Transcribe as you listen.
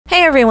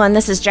everyone,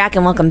 this is Jack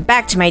and welcome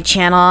back to my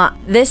channel.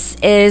 This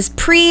is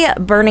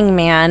pre-Burning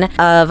Man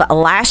of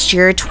last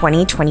year,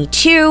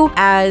 2022,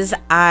 as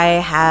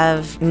I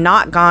have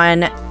not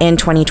gone in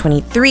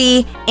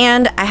 2023,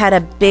 and I had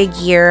a big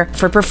year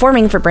for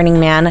performing for Burning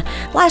Man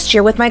last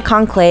year with my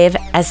conclave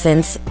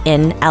Essence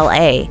in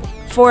LA.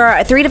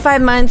 For 3 to 5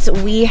 months,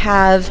 we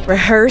have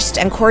rehearsed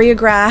and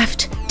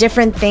choreographed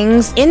different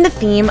things in the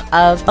theme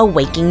of a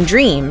waking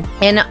dream.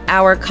 In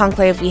our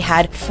conclave, we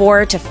had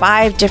 4 to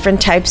 5 different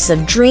types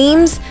of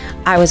dreams.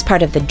 I was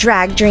part of the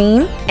drag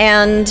dream,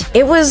 and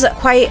it was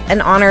quite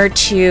an honor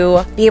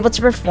to be able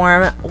to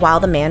perform while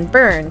the man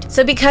burned.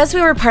 So because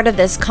we were part of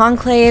this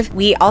conclave,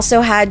 we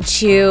also had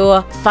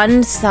to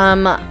fund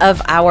some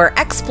of our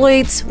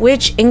exploits,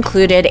 which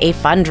included a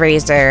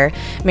fundraiser.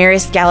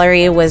 Maris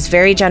Gallery was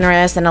very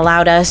generous and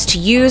allowed us to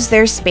use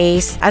their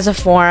space as a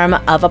form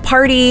of a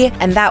party,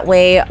 and that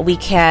way we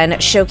can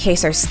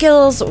showcase our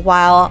skills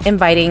while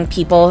inviting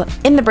people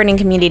in the burning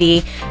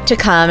community to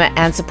come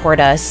and support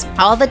us.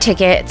 All the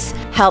tickets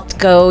helped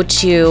go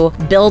to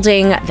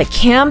building the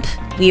camp.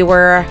 We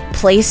were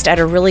placed at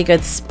a really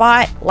good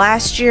spot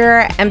last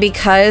year, and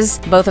because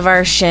both of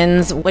our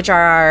shins, which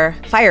are our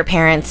fire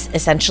parents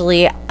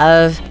essentially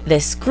of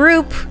this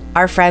group,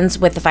 are friends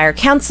with the Fire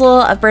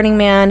Council of Burning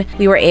Man,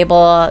 we were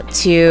able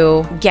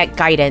to get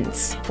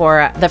guidance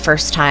for the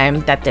first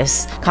time that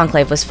this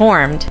conclave was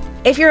formed.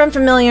 If you're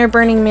unfamiliar,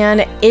 Burning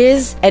Man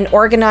is an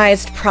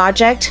organized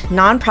project,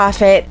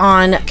 nonprofit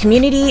on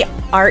community,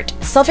 art,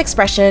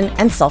 self-expression,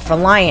 and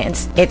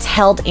self-reliance. It's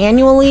held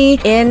annually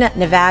in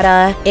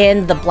Nevada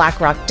in the Black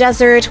Rock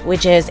Desert,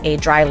 which is a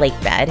dry lake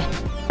bed.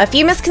 A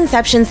few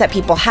misconceptions that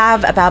people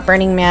have about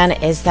Burning Man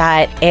is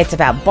that it's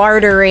about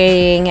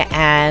bartering,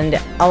 and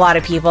a lot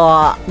of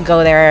people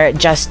go there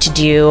just to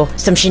do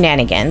some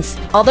shenanigans.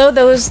 Although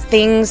those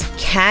things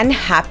can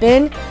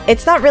happen,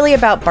 it's not really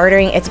about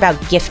bartering, it's about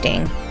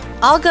gifting.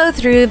 I'll go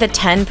through the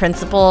 10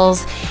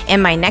 principles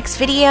in my next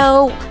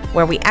video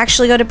where we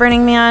actually go to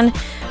Burning Man,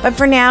 but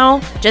for now,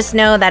 just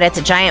know that it's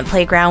a giant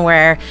playground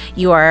where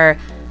you are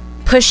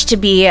pushed to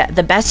be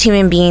the best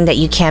human being that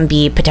you can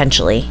be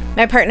potentially.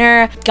 My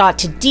partner got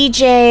to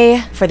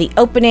DJ for the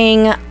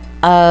opening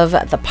of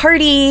the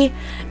party,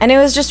 and it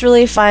was just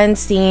really fun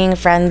seeing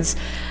friends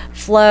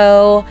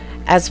flow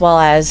as well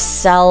as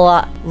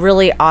sell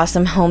really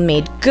awesome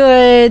homemade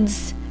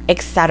goods,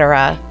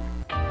 etc.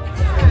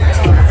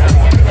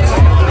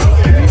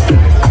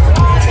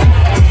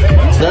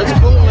 That's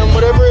cool, man.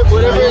 Whatever it takes.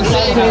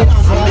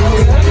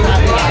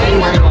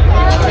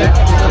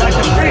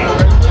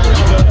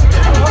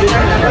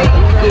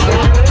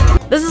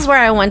 This is where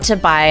I went to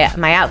buy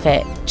my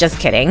outfit. Just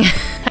kidding.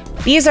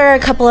 These are a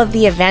couple of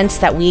the events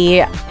that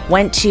we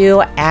went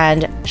to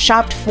and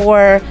shopped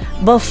for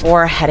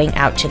before heading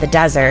out to the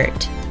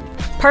desert.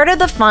 Part of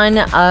the fun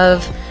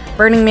of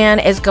Burning Man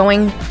is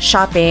going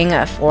shopping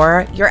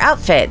for your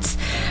outfits.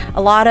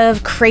 A lot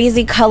of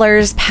crazy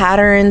colors,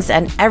 patterns,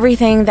 and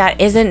everything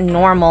that isn't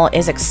normal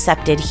is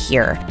accepted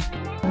here.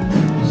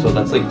 So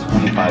that's like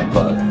 25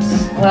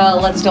 bucks.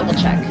 Well, let's double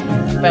check.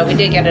 But we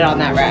did get it on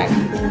that rack.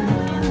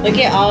 Look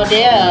at all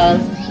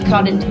this. He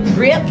called it the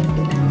drip.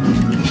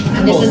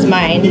 And this is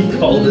mine. He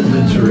called it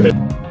the drip.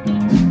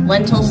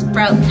 Lentil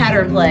sprout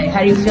pattern play.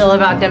 How do you feel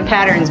about them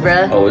patterns,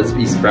 bruh? Oh, it's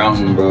be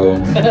sprouting, bro.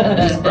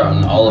 It's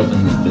sprouting all up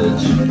in this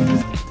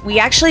bitch. We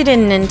actually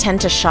didn't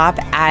intend to shop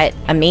at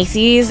a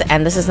Macy's,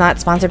 and this is not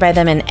sponsored by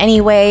them in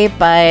any way,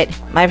 but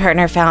my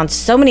partner found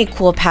so many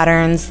cool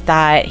patterns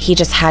that he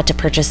just had to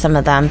purchase some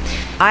of them.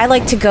 I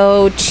like to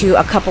go to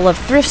a couple of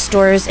thrift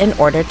stores in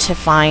order to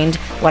find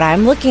what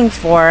I'm looking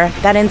for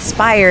that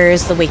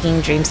inspires the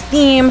Waking Dreams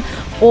theme,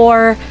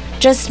 or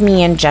just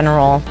me in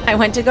general. I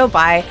went to go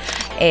buy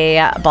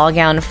a ball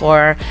gown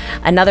for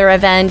another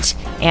event,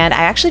 and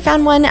I actually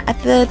found one at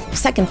the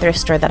second thrift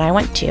store that I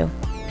went to.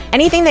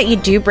 Anything that you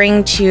do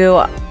bring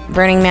to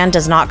Burning Man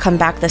does not come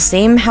back the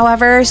same,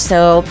 however,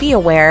 so be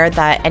aware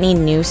that any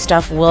new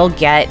stuff will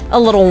get a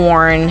little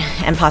worn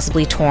and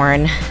possibly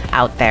torn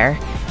out there.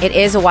 It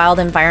is a wild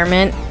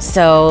environment,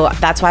 so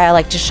that's why I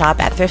like to shop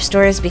at thrift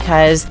stores,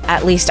 because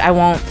at least I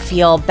won't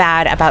feel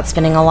bad about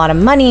spending a lot of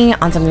money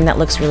on something that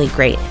looks really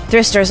great.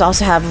 Thrift stores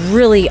also have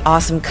really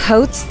awesome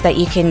coats that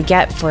you can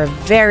get for a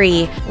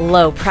very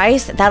low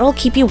price that'll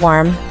keep you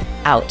warm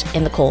out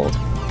in the cold.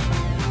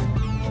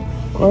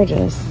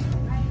 Gorgeous.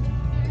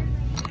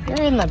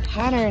 You're in the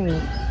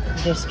pattern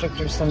district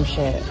or some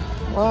shit.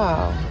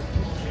 Wow.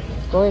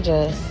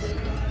 Gorgeous.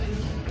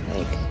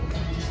 Like,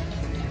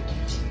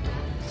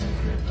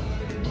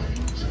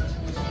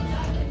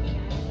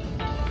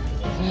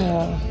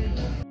 yeah.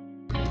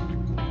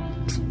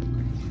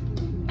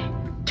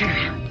 Turn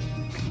around.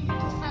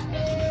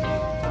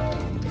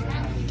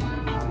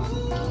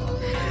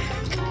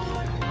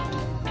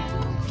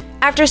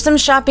 After some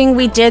shopping,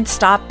 we did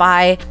stop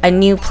by a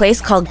new place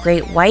called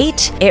Great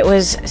White. It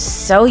was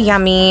so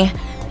yummy.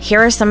 Here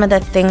are some of the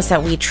things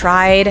that we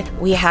tried.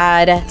 We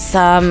had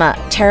some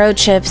taro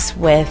chips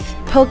with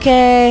poke,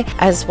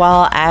 as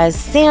well as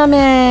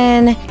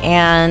salmon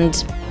and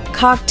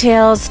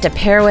cocktails to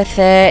pair with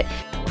it.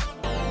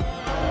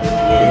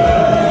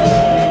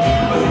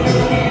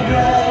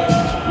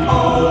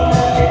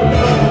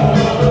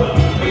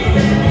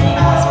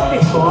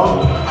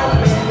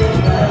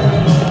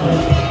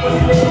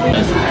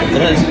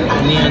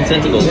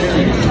 tentacles.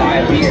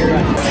 5 years.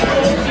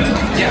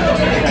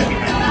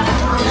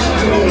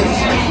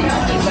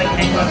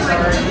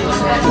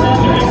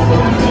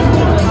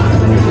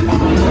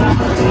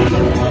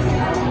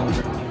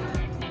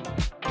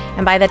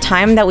 And by the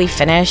time that we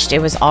finished, it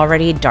was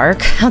already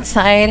dark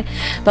outside,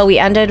 but we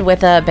ended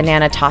with a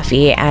banana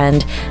toffee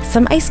and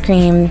some ice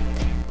cream.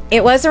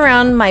 It was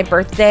around my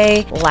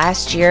birthday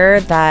last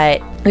year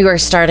that we were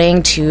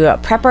starting to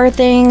prep our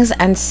things,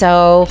 and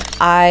so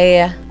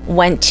I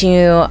went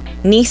to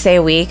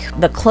Nisei Week,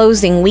 the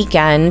closing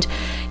weekend.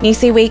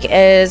 Nisei Week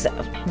is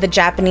the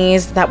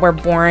Japanese that were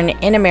born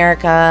in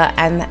America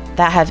and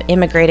that have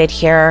immigrated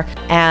here,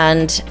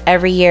 and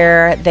every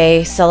year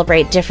they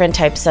celebrate different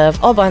types of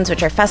obons,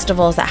 which are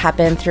festivals that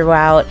happen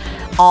throughout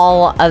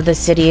all of the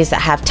cities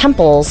that have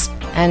temples.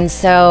 And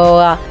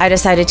so I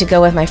decided to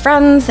go with my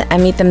friends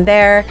and meet them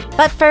there.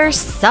 But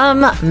first,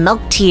 some milk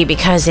tea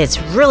because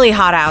it's really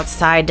hot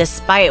outside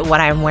despite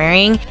what I'm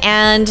wearing.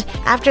 And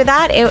after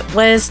that, it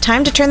was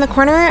time to turn the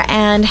corner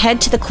and head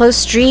to the closed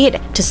street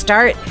to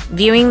start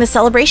viewing the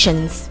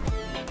celebrations.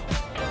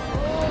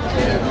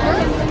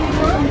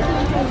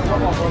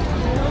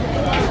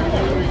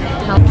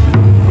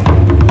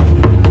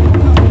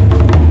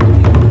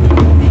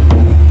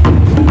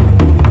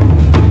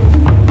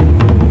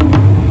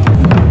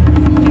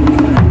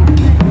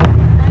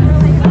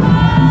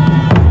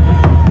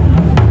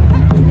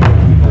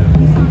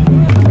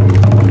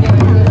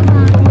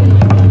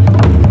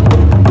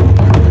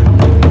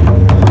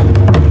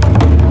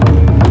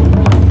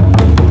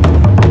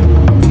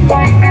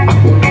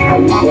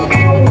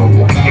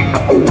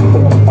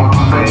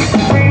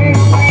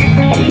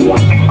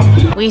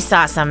 We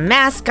saw some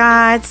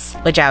mascots,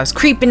 which I was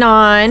creeping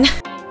on.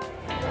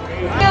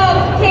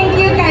 Thank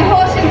you, and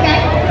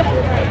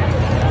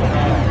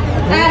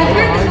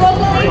first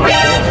locally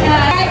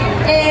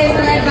is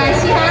led by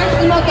Shihan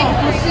Imoto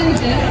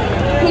Shunju,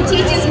 who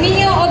teaches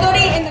Minyo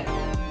Odori in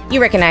the...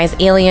 You recognize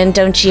Alien,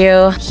 don't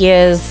you? He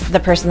is the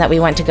person that we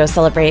went to go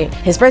celebrate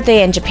his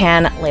birthday in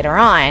Japan later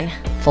on.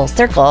 Full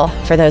circle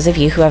for those of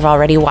you who have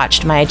already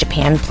watched my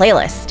Japan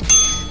playlist.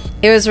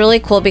 It was really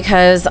cool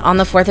because on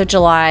the 4th of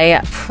July,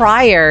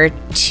 prior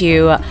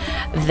to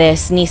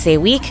this Nisei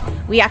Week,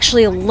 we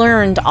actually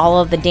learned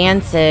all of the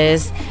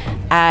dances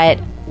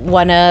at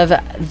one of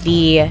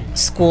the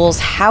school's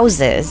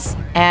houses.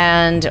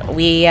 And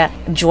we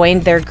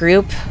joined their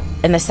group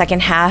in the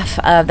second half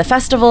of the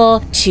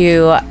festival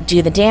to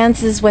do the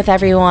dances with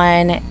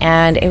everyone,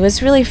 and it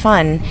was really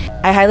fun.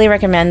 I highly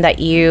recommend that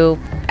you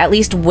at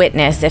least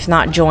witness, if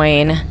not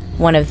join,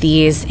 one of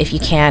these if you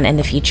can in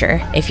the future,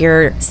 if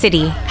your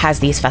city has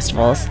these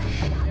festivals.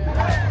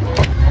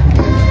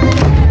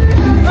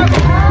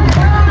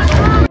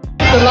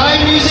 The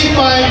live music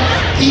by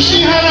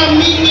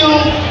Ishihara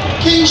Minyo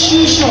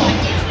Kenshusho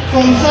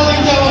from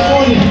Southern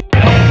California.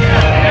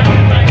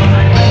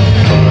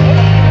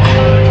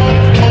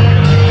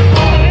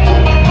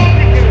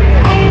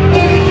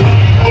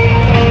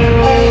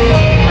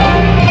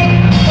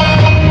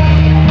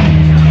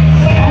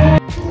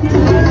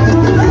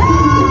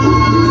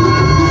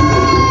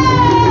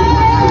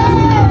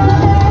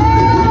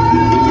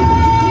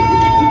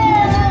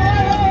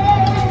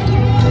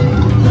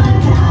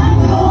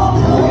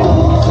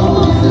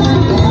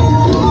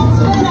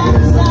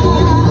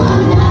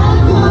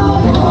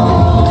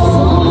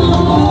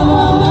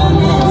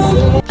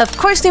 Of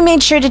course, we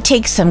made sure to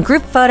take some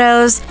group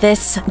photos.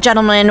 This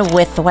gentleman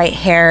with the white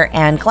hair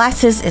and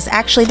glasses is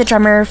actually the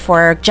drummer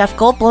for Jeff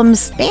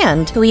Goldblum's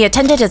band, who we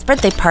attended his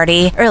birthday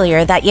party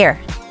earlier that year.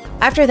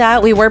 After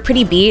that, we were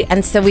pretty beat,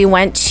 and so we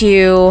went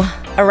to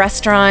a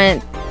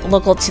restaurant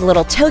local to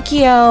Little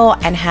Tokyo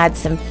and had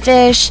some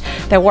fish.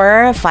 There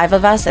were 5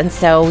 of us, and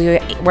so we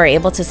were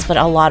able to split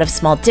a lot of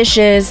small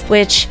dishes,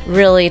 which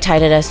really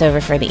tided us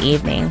over for the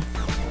evening.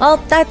 Well,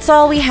 that's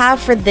all we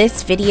have for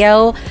this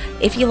video.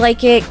 If you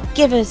like it,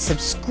 give it a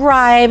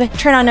subscribe,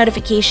 turn on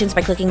notifications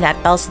by clicking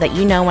that bell so that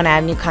you know when I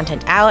have new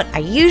content out. I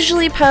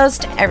usually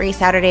post every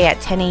Saturday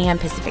at 10 a.m.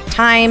 Pacific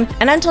time.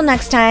 And until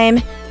next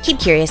time, keep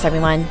curious,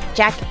 everyone.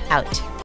 Jack out.